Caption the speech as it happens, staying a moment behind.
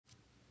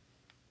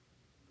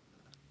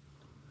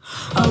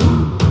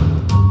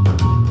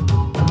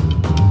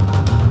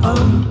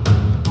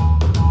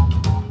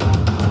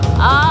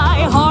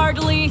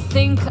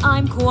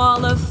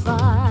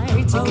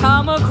qualified to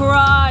come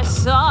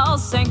across all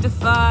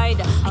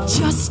sanctified. I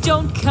just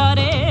don't cut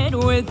it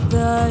with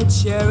the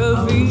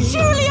cherubim.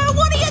 Julia,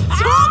 what are you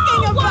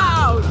talking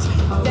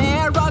about?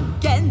 There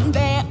again,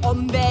 they're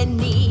on their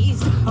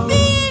knees.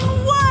 Being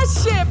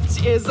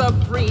worshipped is a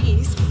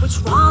breeze, which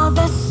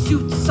rather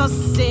suits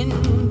us in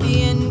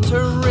the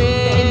interim.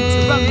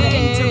 The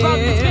interim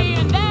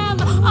between them.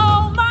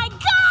 Oh my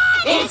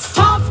God! It's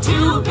tough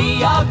to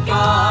be a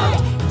god.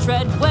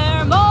 Tread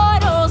where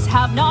mortals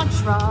have not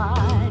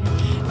trod.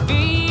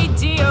 Be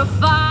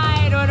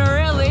deified when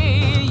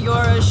really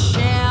you're a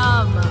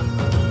sham.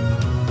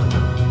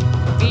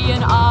 Be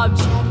an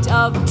object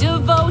of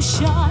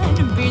devotion.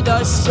 Be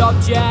the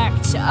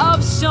subject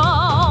of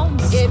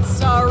psalms.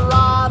 It's a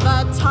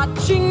rather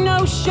touching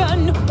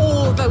notion,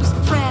 all those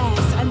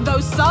prayers and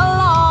those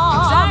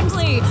salams.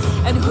 Exactly.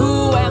 And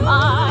who am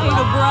I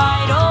to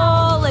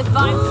bridle if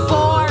I'm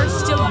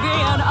forced to be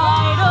an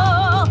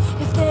idol?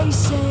 If they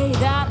say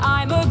that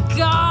I'm a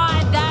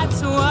god,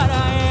 that's what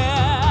I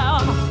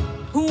am.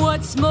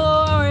 What's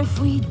more, if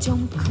we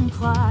don't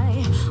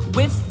comply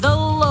with the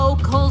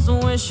locals'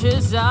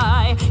 wishes,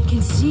 I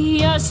can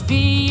see us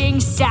being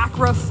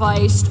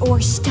sacrificed or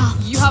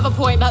stuffed. You have a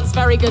point, that's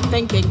very good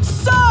thinking.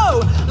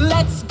 So,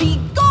 let's be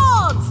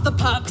gods! The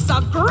perks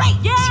are great!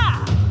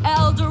 Yeah!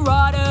 El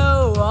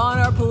Dorado on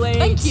our plate.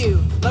 Thank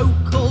you.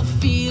 Local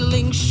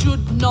feeling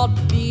should not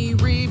be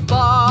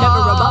rebuffed.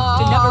 Never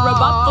rebuffed and never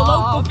rebuff the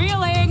local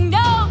feeling.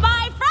 No,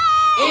 my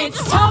friend!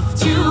 It's tough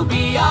to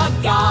be a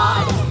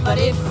god, but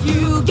if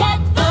you get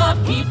the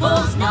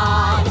people's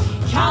nod,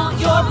 count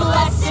your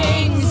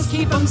blessings,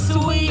 keep them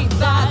sweet,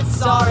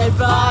 that's our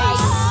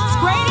advice. It's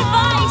great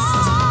advice.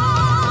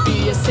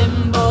 Be a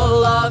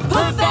symbol of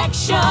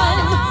perfection,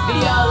 be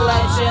a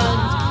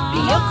legend,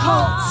 be a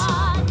cult.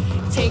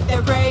 Take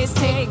their praise,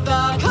 take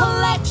the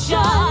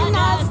collection,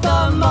 as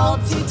the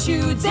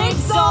multitudes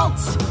exalt.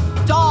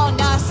 Don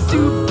a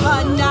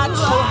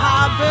supernatural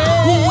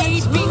habit.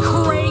 We'd be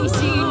crazy